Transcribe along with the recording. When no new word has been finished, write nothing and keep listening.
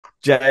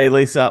Jay,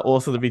 Lisa,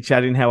 awesome to be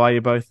chatting. How are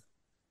you both?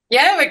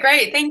 Yeah, we're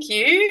great. Thank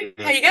you.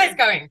 How you guys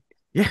going?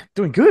 Yeah,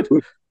 doing good.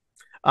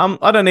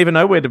 I don't even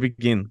know where to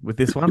begin with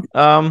this one.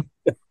 God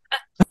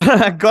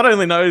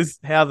only knows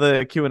how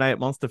the Q&A at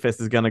Monster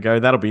Fest is going to go.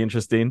 That'll be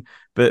interesting.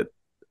 But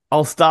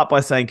I'll start by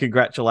saying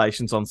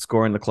congratulations on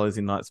scoring the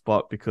closing night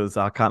spot because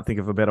I can't think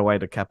of a better way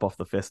to cap off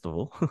the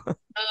festival.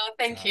 Oh,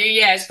 thank you.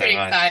 Yeah, it's So pretty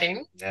much.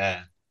 exciting.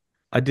 Yeah.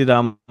 I did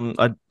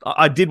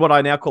I did what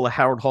I now call a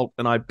Harold Holt,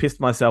 and I pissed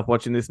myself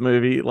watching this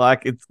movie.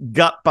 Like, it's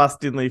gut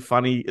bustingly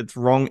funny. It's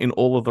wrong in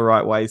all of the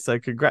right ways. So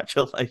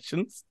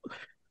congratulations.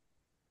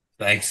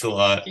 Thanks a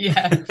lot.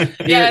 Yeah. Yeah,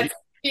 You're it's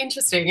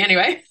interesting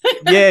anyway.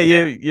 Yeah,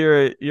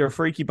 you're a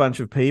freaky bunch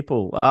of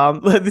people.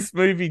 This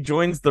movie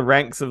joins the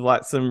ranks of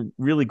like some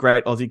really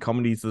great Aussie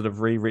comedies that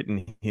have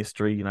rewritten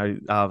history.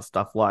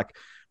 Stuff like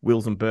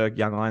Wills and Burke,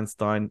 Young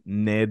Einstein,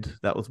 Ned.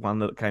 That was one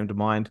that came to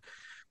mind.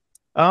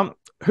 Um,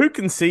 who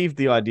conceived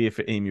the idea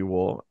for Emu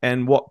War,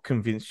 and what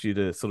convinced you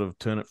to sort of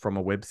turn it from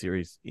a web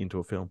series into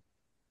a film?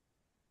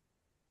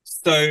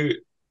 So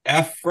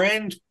our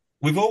friend,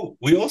 we all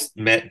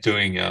met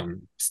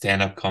doing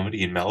stand-up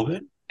comedy in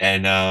Melbourne,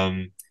 and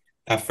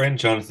our friend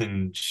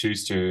Jonathan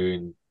Schuster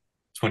in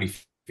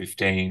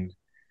 2015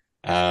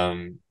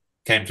 um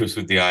came to us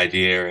with the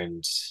idea,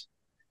 and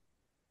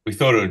we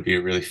thought it would be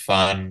a really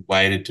fun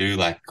way to do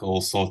like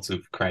all sorts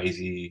of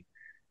crazy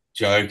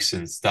jokes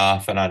and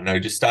stuff. And I don't know,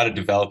 just started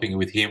developing it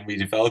with him. We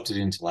developed it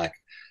into like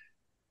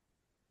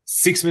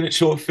 6 minute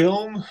short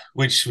film,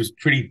 which is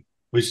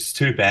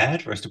too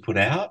bad for us to put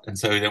out. And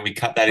so then we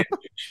cut that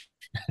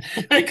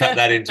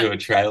into a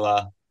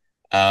trailer,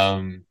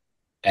 um,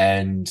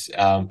 and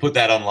put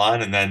that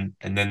online, and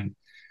then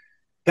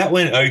that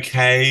went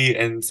okay.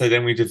 And so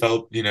then we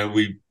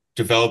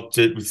developed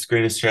it with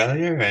Screen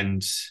Australia,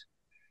 and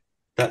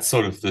that's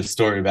sort of the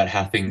story about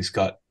how things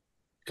got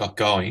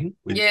going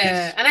with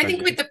Yeah. this And I think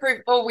with project. the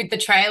proof or with the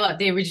trailer,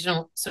 the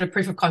original sort of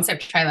proof of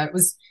concept trailer, it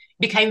was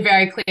became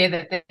very clear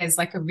that there's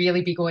like a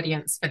really big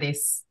audience for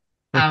this.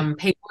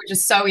 People were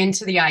just so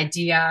into the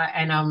idea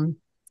and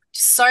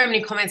just so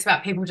many comments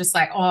about people just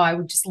like, oh, I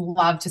would just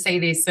love to see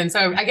this. And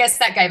so I guess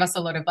that gave us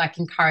a lot of like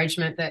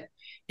encouragement that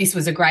this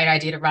was a great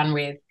idea to run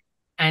with.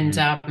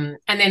 Mm.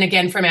 And then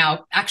again from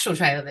our actual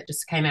trailer that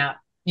just came out,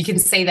 you can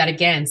see that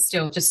again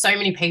still. Just so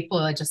many people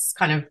are just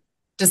kind of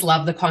just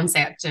love the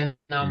concept. And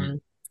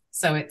Mm.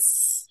 so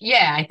it's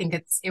yeah, I think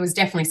it was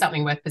definitely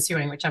something worth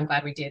pursuing, which I'm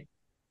glad we did.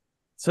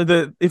 So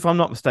if I'm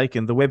not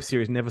mistaken, the web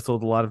series never saw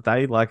the light of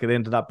day. Like, it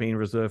ended up being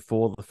reserved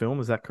for the film.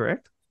 Is that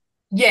correct?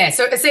 Yeah,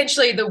 so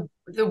essentially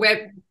the web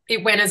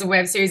it went as a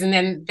web series and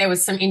then there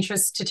was some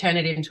interest to turn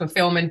it into a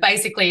film. And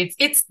basically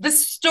it's the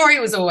story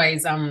was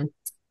always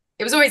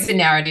it was always a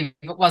narrative.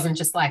 It wasn't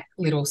just like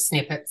little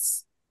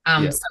snippets.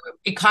 Yeah, So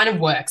it kind of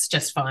works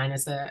just fine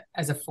as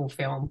a full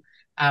film.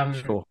 Um,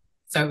 sure.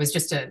 so it was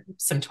just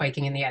some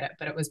tweaking in the edit,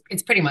 but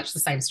it's pretty much the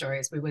same story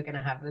as we were going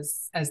to have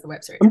as the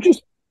web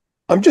series.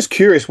 I'm just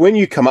curious when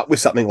you come up with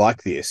something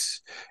like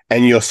this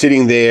and you're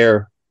sitting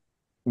there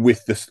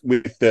with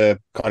the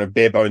kind of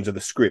bare bones of the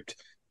script,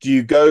 do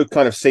you go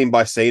kind of scene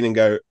by scene and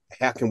go,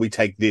 how can we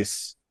take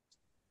this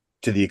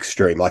to the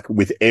extreme? Like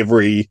with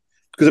every,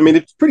 because I mean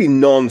it's pretty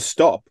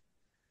non-stop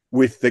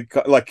with the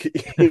like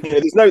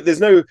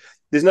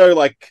there's no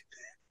like,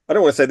 I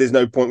don't want to say there's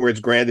no point where it's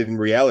grounded in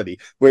reality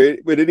where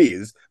it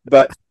is,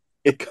 but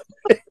it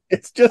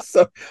it's just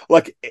so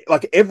like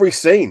every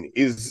scene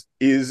is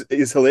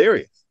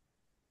hilarious.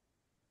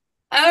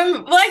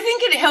 Well, I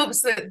think it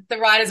helps that the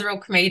writers are all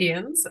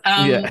comedians.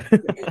 Yeah.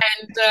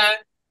 And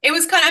it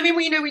was kind of, I mean,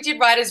 we did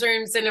writers'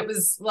 rooms and it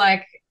was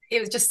like, it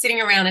was just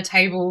sitting around a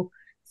table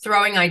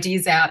throwing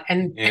ideas out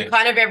and Yeah.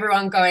 kind of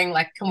everyone going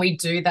like, can we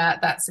do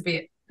that? That's a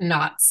bit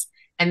nuts.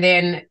 And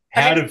then,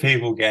 but How then do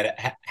people get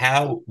it?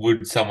 How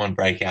would someone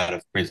break out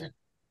of prison?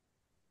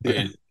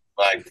 Yeah.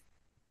 Like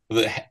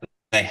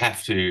they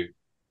have to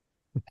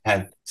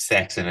have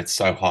sex, and it's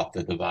so hot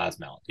that the bars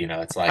melt.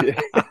 It's like Yeah.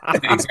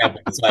 an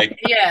example. It's like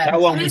yeah, that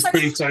one and was it's like,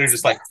 pretty sort of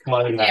just like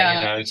floated out.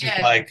 yeah, It's just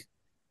yeah, like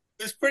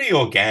it was pretty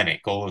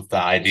organic. All of the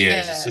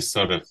ideas. It's yeah. just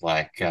sort of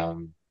like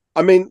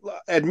I mean,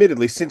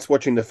 admittedly, since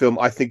watching the film,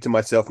 I think to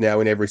myself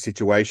now in every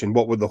situation,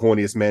 what would the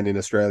horniest man in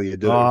Australia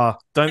do? Oh,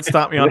 don't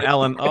start me on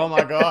Alan. Oh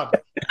my God.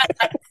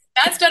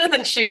 That's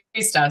Jonathan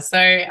Schuster. So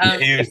yeah,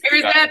 he was he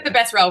reserved the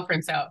best role for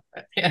himself.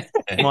 But, yeah.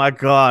 My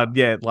God.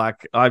 Yeah,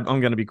 like I'm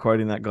going to be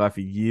quoting that guy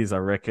for years, I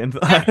reckon.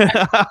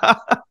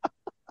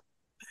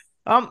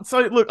 So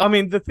look, I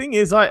mean, the thing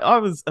is, I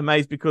was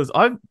amazed because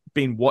I've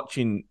been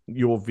watching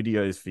your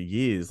videos for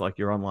years, like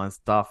your online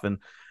stuff, and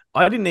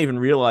I didn't even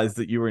realize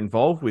that you were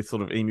involved with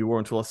sort of Emu War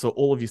until I saw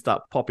all of you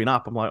start popping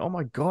up. I'm like, oh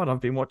my God,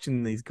 I've been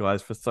watching these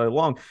guys for so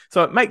long.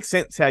 So it makes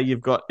sense how you've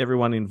got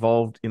everyone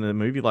involved in a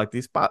movie like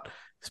this. But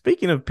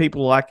speaking of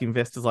people like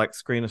investors like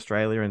Screen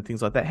Australia and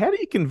things like that, how do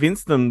you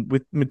convince them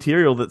with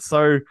material that's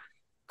so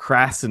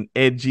crass and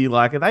edgy?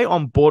 Like, are they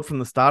on board from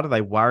the start? Are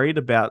they worried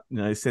about,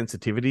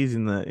 sensitivities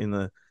in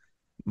the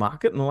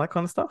market and all that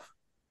kind of stuff?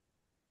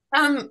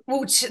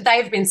 Well,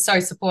 they've been so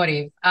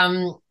supportive.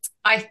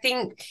 I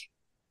think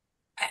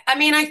I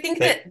mean, I think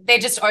that they're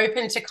just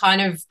open to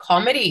kind of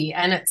comedy,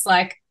 and it's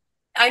like,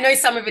 I know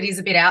some of it is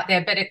a bit out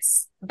there, but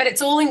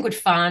it's all in good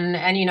fun.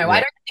 And, you know,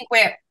 I don't think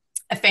we're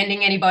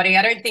offending anybody.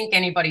 I don't think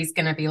anybody's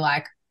going to be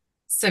like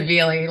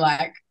severely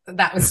like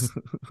that was,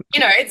 you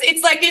know,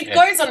 it's like it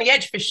goes on the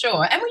edge for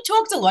sure. And we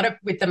talked a lot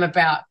with them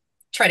about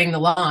treading the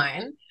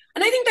line.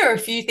 And I think there are a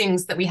few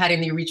things that we had in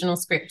the original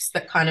scripts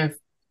that kind of,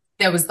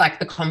 there was like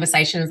the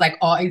conversations like,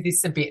 oh, is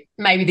this a bit,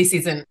 maybe this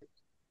is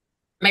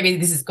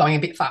going a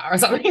bit far or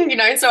something, you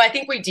know? So I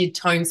think we did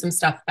tone some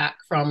stuff back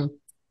from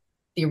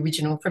the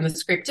original, from the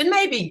script, and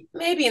maybe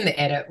in the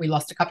edit we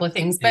lost a couple of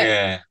things,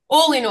 but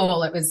all in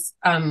all it was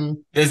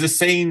there's a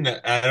scene,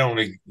 I don't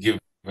want to give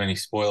any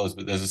spoilers,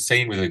 but there's a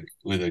scene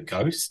with a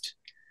ghost,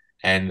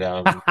 and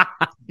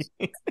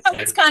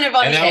it's kind of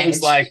on and the that edge.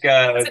 was like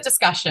it's a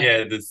discussion.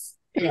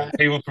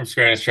 People from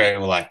Screen Australia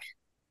were like,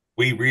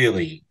 we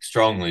really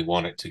strongly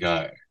want it to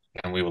go,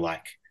 and we were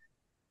like,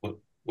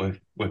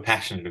 we're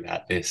passionate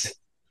about this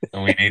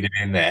and we need it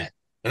in there.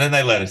 And then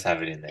they let us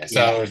have it in there.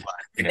 So it was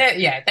like, you know,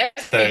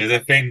 so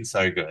they've been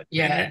so good.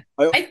 Yeah.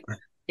 You know?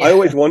 I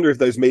always wonder if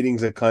those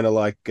meetings are kind of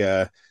like,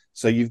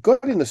 so you've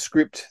got in the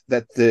script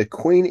that the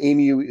Queen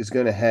Emu is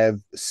going to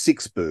have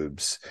 6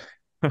 boobs.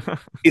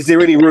 Is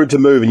there any room to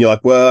move? And you're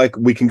like, well,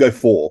 we can go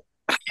 4.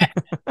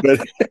 But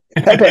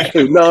how about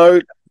 2? No,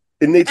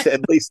 it needs to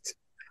at least.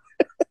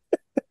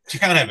 You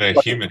can't have a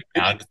human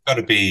amount. It's got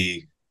to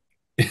be.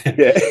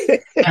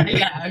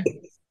 Yeah.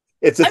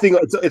 It's a thing.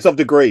 It's of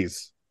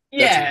degrees.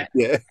 Yeah.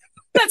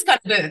 That's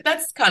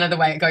That's kind of the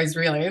way it goes,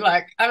 really.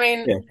 Like, I mean,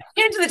 at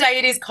the end of the day,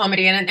 it is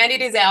comedy, and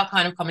it is our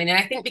kind of comedy. And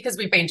I think because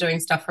we've been doing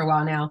stuff for a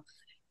while now,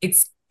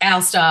 it's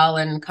our style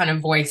and kind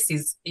of voice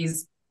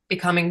is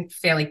becoming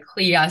fairly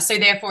clear. So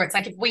therefore, it's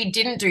like if we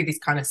didn't do this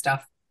kind of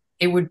stuff,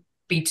 it would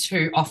be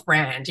too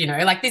off-brand, you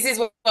know. Like this is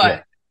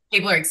what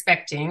people are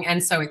expecting,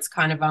 and so it's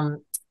kind of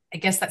I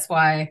guess that's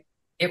why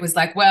it was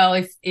like, well,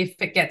 if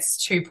it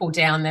gets too pulled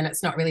down, then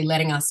it's not really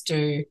letting us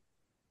do,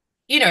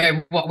 you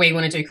know, what we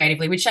want to do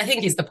creatively, which I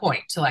think is the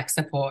point, to like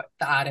support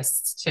the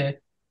artists to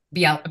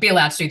be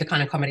allowed to do the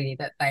kind of comedy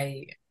that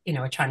they, you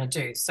know, are trying to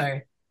do. So,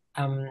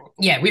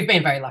 we've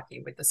been very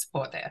lucky with the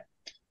support there.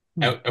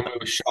 And we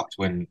were shocked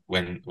when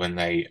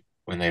they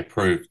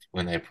approved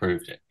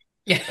it.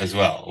 Yeah. As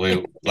well.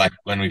 We like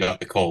when we got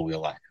the call, we were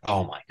like,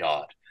 oh my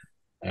God.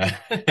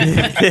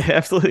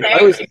 Absolutely.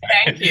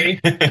 Thank you.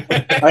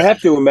 I have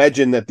to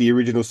imagine that the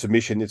original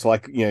submission, it's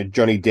like, you know,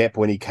 Johnny Depp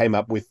when he came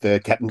up with the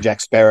Captain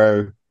Jack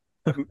Sparrow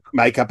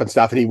makeup and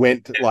stuff, and he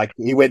went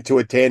to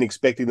a 10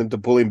 expecting them to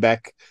pull him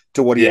back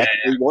to what he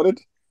actually wanted.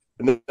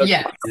 And then,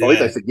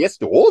 they said yes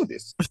to all of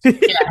this. That's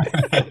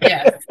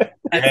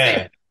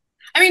it.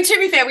 I mean, to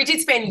be fair, we did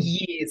spend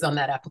years on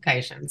that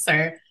application. So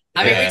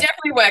I mean, we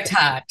definitely worked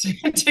hard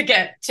to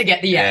get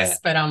the yes.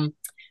 But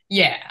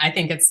I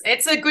think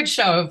it's a good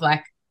show of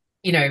like,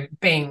 you know,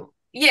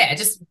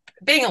 just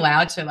being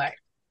allowed to like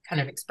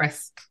kind of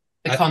express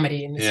the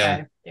comedy in this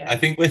way. Yeah. I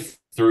think we've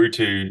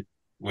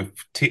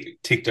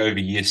ticked over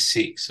year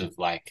 6 of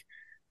like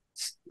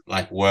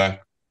work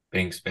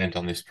being spent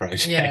on this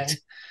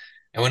project,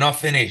 and we're not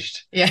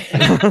finished. Yeah.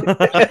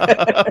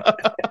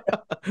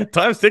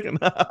 Time's ticking.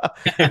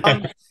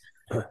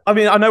 I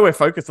mean, I know we're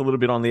focused a little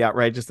bit on the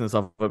outrageousness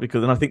of it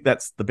because, and I think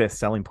that's the best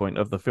selling point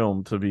of the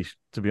film, to be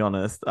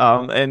honest.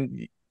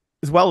 And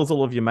as well as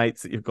all of your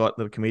mates that you've got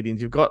that are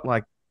comedians, you've got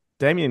like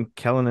Damien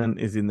Callanan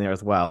is in there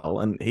as well,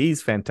 and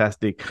he's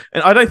fantastic.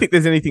 And I don't think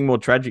there's anything more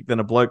tragic than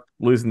a bloke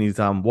losing his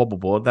wobble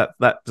board. That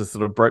just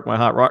sort of broke my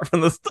heart right from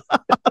the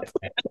start.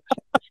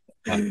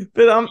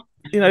 But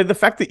you know, the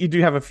fact that you do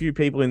have a few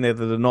people in there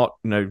that are not,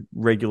 you know,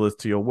 regulars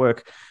to your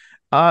work,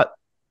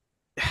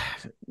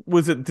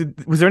 was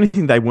there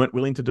anything they weren't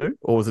willing to do,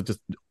 or was it just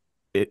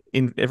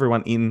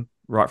everyone in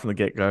right from the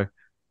get-go?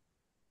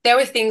 There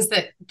were things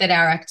that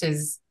our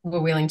actors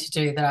were willing to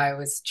do that I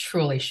was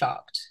truly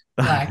shocked.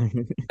 Like,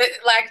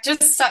 like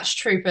just such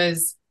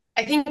troopers.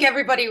 I think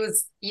everybody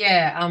was,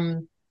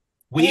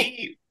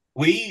 we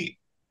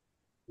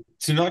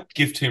to not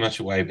give too much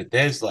away, but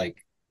there's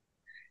like,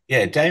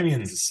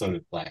 Damien's sort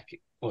of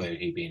like, what would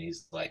he be in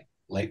his like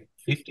late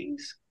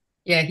 50s?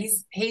 Yeah,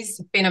 he's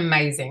been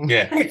amazing.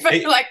 Yeah.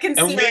 Like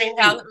considering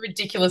how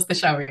ridiculous the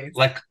show is.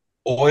 Like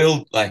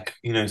oiled, like,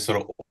 you know,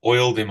 sort of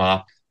oiled him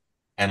up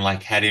and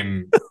like had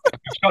him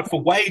shot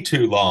for way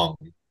too long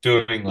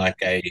doing like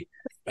a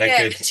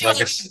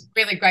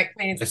really great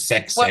cleans. A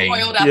sex scene.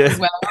 Oiled up as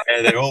well.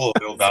 Yeah, they're all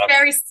oiled up.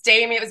 Very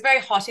steamy. It was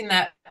very hot in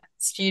that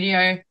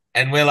studio.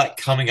 And we're like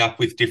coming up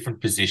with different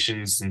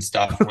positions and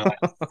stuff. And we're like,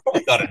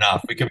 we got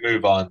enough. We can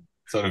move on.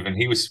 Sort of, and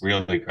he was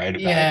really great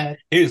about it.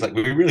 He was like,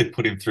 we really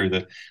put him through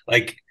the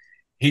like.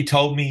 He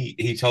told me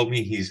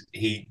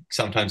he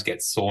sometimes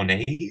gets sore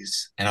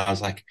knees, and I was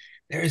like,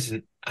 there's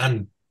an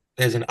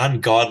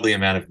ungodly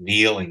amount of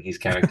kneeling his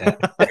character.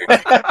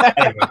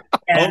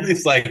 All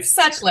this like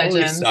such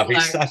legend stuff.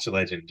 He's such a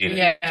legend, you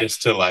know.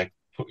 Just to like,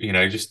 you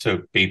know, just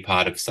to be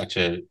part of such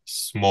a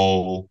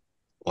small,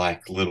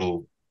 like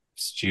little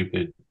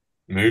stupid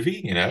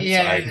movie, you know.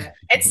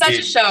 It's such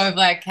a show of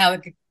like how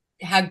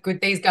how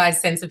good these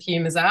guys' sense of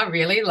humors are,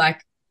 really.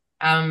 Like,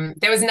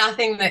 there was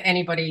nothing that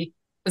anybody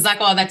was like,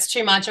 oh, that's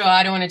too much, or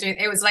I don't want to do it.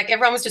 It was like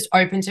everyone was just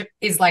open to,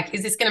 is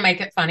this going to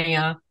make it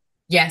funnier?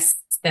 Yes,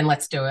 then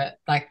let's do it.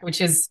 Like, which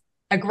is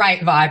a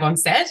great vibe on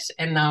set.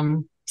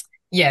 And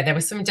yeah, there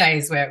were some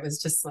days where it was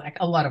just like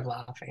a lot of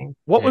laughing.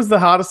 What was the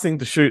hardest thing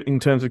to shoot in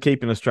terms of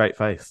keeping a straight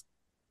face?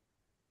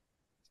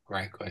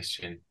 Great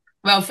question.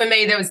 Well, for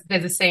me, there's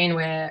a scene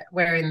where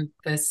we're in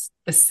the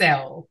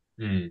cell,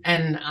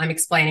 and I'm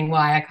explaining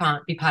why I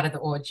can't be part of the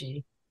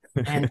orgy,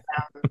 and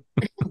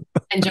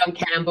and John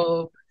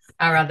Campbell,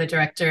 our other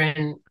director,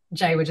 and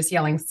Jay were just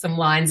yelling some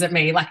lines at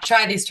me, like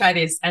try this,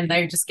 and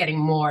they were just getting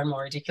more and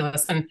more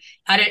ridiculous. And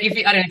I don't know if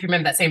you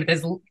remember that scene, but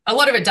there's a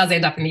lot of it does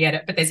end up in the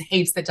edit, but there's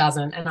heaps that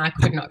doesn't, and I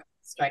could not get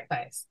a straight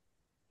face.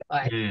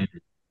 Like,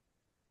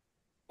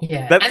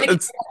 yeah, the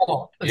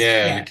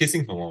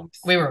kissing for warmth.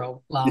 We were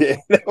all laughing. Yeah,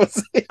 that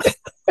was it.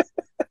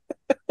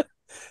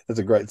 That's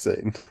a great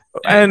scene.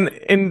 And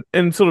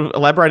in sort of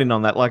elaborating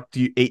on that, like,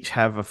 do you each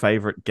have a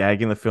favorite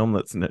gag in the film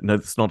that's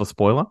not a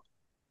spoiler?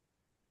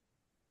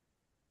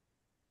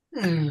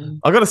 I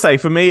got to say,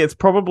 for me, it's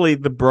probably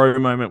the bro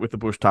moment with the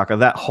bush tucker.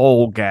 That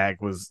whole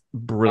gag was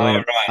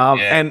brilliant. Oh,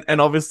 right,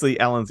 and obviously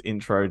Alan's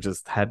intro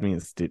just had me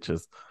in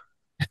stitches.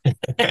 I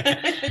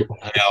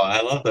know,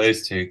 I love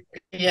those two.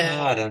 Yeah.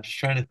 God, I'm just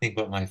trying to think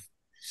what my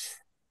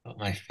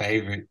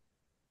favorite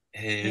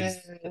is.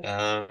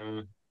 Yeah.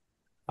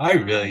 I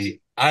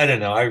don't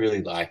know. I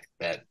really like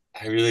that.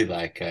 I really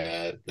like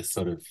the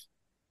sort of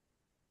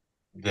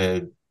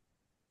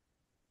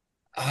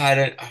I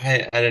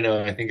don't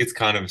know. I think it's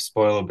kind of a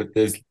spoiler, but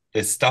there's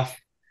stuff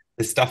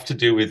to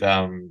do with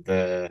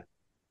the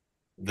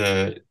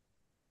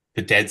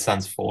dead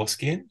son's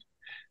foreskin,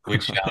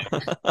 which I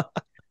don't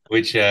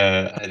want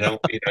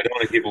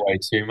to give away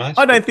too much.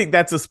 I don't think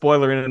that's a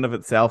spoiler in and of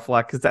itself,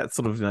 like, because that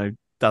sort of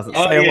doesn't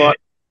say a lot.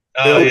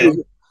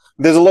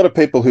 There's a lot of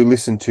people who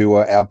listen to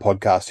our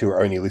podcast who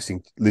are only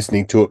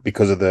listening to it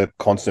because of the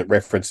constant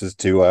references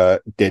to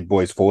Dead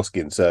Boy's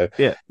foreskin. So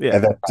yeah. I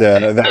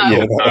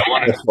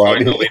wanted to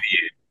join the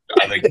lineage.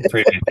 I think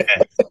pretty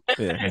intense.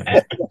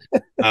 Yeah.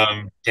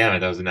 Damn it,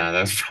 that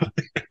was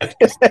probably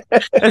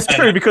That's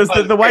true, because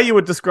the way you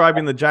were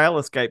describing the jail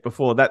escape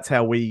before, that's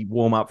how we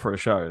warm up for a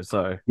show.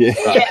 So yeah.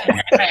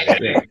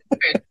 Good.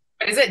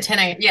 But is it 10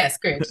 a.m.? Yes,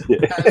 good.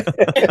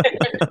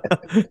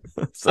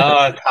 It's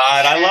hard.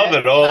 I love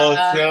it all.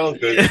 It's all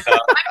good stuff.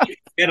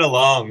 Get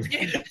along.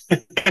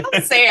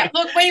 I'll see it.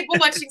 Look, we were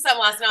watching some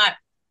last night,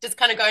 just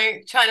kind of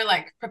trying to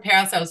like prepare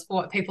ourselves for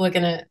what people are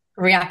going to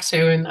react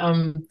to, and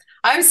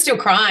I was still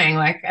crying,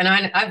 like, and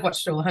I've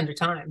watched it all 100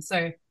 times.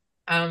 So,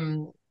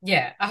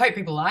 yeah, I hope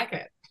people like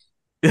it.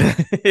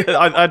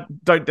 I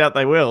don't doubt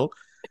they will.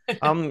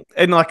 And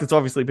like, it's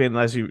obviously been,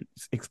 as you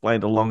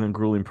explained, a long and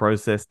grueling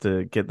process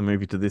to get the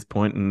movie to this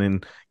point and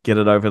then get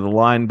it over the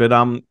line. But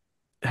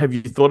have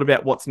you thought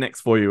about what's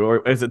next for you,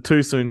 or is it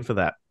too soon for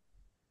that?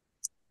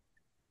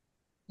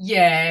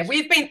 Yeah,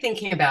 we've been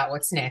thinking about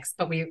what's next,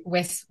 but we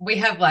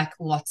have like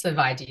lots of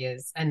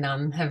ideas, and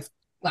none have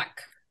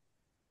like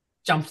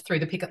jumped through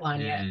the picket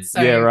line yet.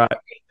 So yeah, right.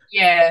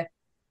 Yeah,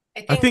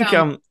 I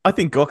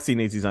think Goxie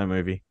needs his own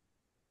movie.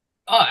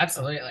 Oh,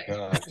 absolutely.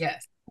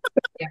 Yes.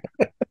 Yeah.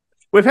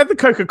 We've had the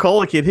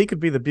Coca-Cola kid. He could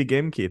be the Big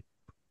M kid.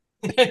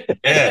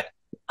 Yeah.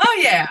 Oh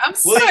yeah, I'm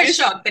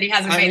shocked that he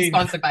hasn't been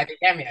sponsored by Big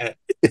M yet.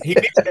 He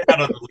missed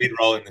out on the lead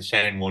role in the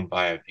Shannon Warne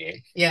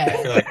biopic. Yeah. I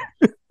feel like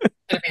should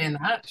have been in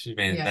that. Should have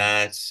been in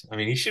that. I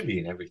mean, he should be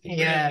in everything.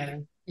 Yeah.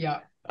 Really. Yeah.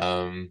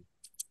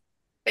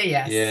 But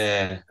yes.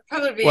 Yeah.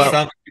 Probably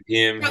something with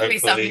him. Probably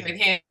something with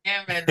him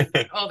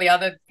and all the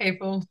other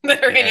people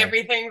that are in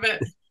everything.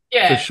 But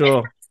yeah, for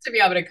sure. To be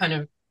able to kind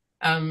of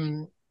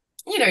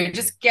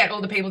just get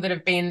all the people that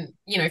have been,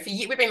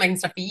 we've been making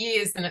stuff for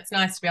years, and it's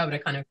nice to be able to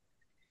kind of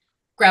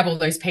grab all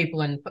those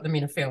people and put them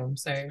in a film.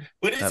 So,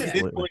 but it's at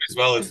this point as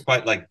well, it's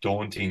quite like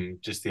daunting,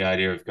 just the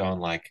idea of going,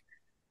 like,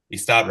 you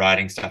start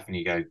writing stuff and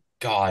you go,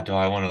 God, do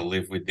I want to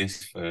live with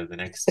this for the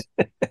next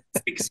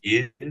 6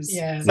 years?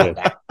 Yeah.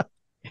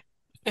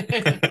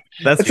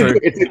 That's true.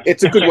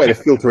 It's a good way to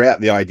filter out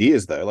the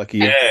ideas, though. Like,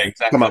 you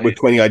come up with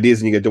 20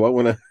 ideas and you go, do I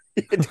want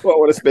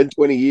to spend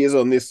 20 years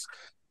on this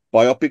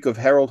biopic of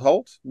Harold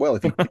Holt? Well,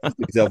 if you piss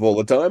yourself all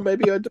the time,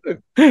 maybe I do.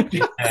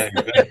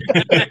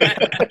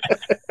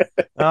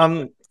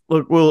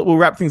 Look, we'll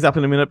wrap things up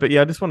in a minute, but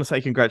yeah, I just want to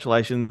say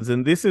congratulations.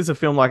 And this is a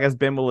film, like, as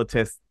Ben will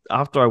attest,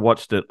 after I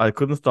watched it, I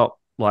couldn't stop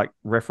like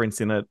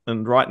referencing it.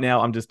 And right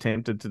now I'm just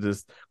tempted to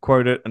just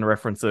quote it and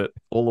reference it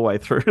all the way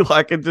through.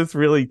 Like, it just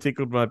really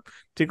tickled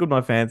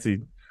my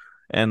fancy.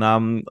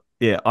 And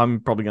yeah,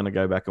 I'm probably going to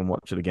go back and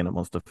watch it again at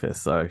Monster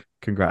Fest. So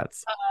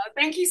congrats.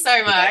 Thank you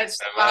so much.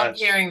 Love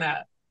hearing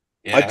that.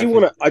 Yeah, I do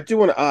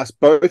want to ask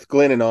both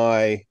Glenn and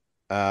I.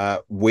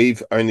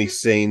 We've only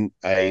seen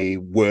a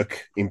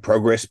work in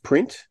progress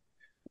print,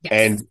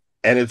 and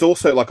it's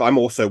also like, I'm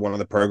also one of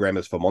the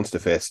programmers for Monster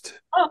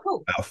Fest. Oh,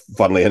 cool!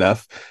 Funnily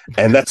enough,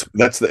 and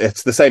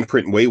it's the same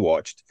print we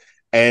watched,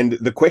 and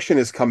the question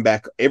has come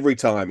back every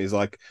time is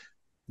like,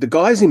 the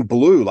guys in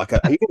blue, like,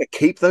 are you going to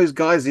keep those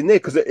guys in there?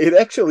 Because it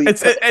actually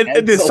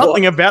there's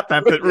something about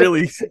that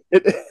really.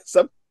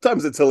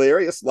 Sometimes it's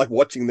hilarious, like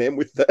watching them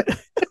with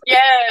that. Yeah.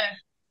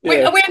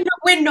 Yeah.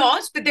 We're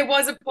not, but there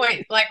was a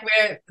point like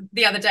where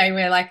the other day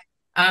where like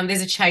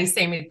there's a chase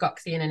scene with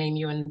Goxie and an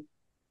emu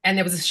and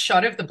there was a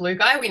shot of the blue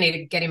guy. We need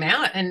to get him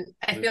out, and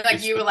I feel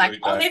like you were like,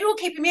 "Oh, maybe we'll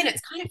keep him in."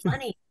 It's kind of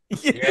funny.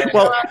 Yeah.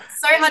 Well,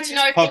 so hard to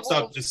know. Pops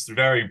up just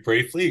very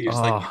briefly. You're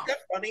just like, is that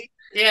funny?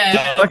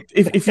 Yeah. Like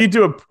if you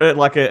do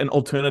an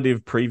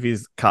alternative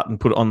previs cut and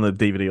put it on the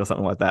DVD or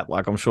something like that,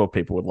 like I'm sure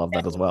people would love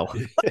that as well.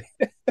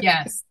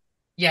 Yes.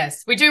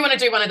 We do want to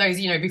do one of those,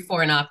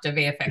 before and after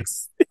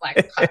VFX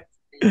like cuts.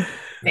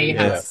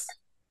 Yes.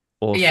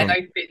 Awesome. But yeah,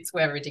 those bits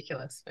were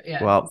ridiculous. But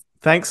yeah. Well,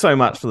 thanks so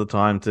much for the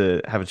time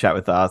to have a chat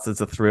with us. It's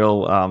a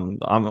thrill. I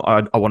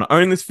want to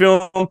own this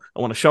film. I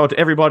want to show it to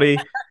everybody,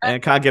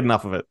 and can't get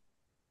enough of it.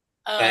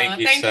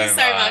 Thank you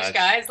so much,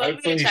 guys.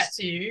 Lovely to chat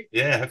to you.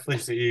 Yeah, hopefully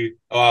see you.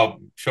 Oh,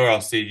 I'm sure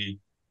I'll see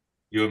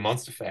you at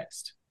Monster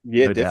Fest.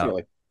 Yeah, No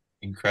definitely. doubt.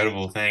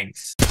 Incredible.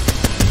 Thanks.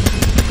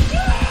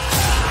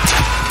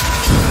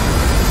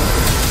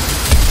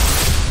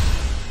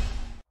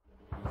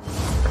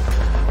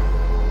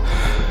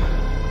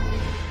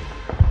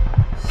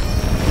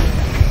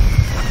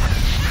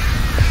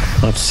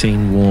 I've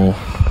seen war.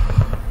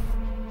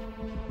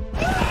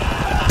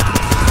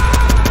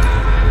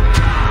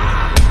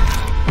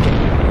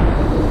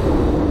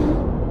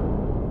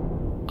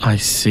 I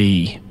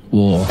see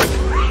war.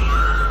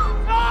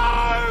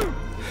 No!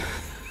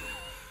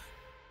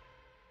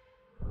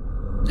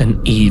 An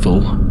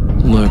evil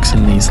lurks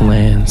in these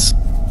lands.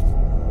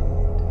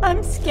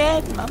 I'm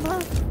scared,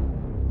 Mama.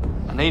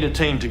 I need a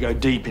team to go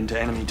deep into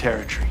enemy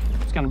territory.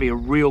 It's going to be a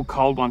real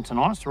cold one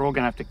tonight, so we're all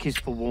going to have to kiss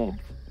for warmth.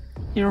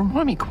 You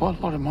remind me quite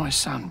a lot of my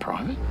son,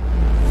 Private.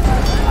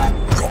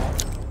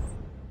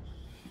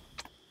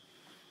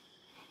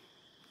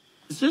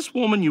 Is this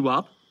warming you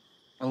up?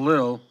 A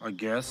little, I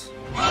guess.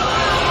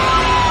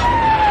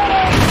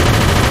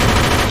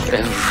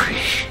 Every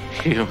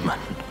human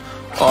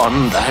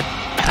on that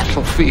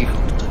battlefield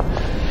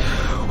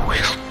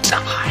will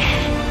die.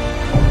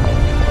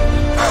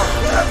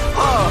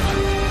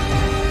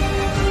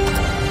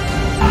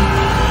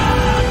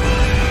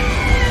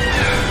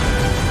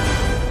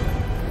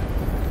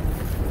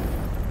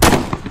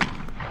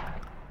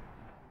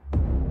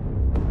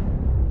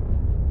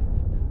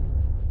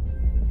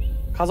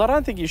 Cuz I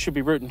don't think you should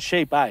be rooting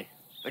sheep, eh?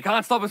 They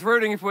can't stop us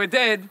rooting if we're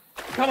dead.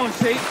 Come on,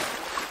 sheep.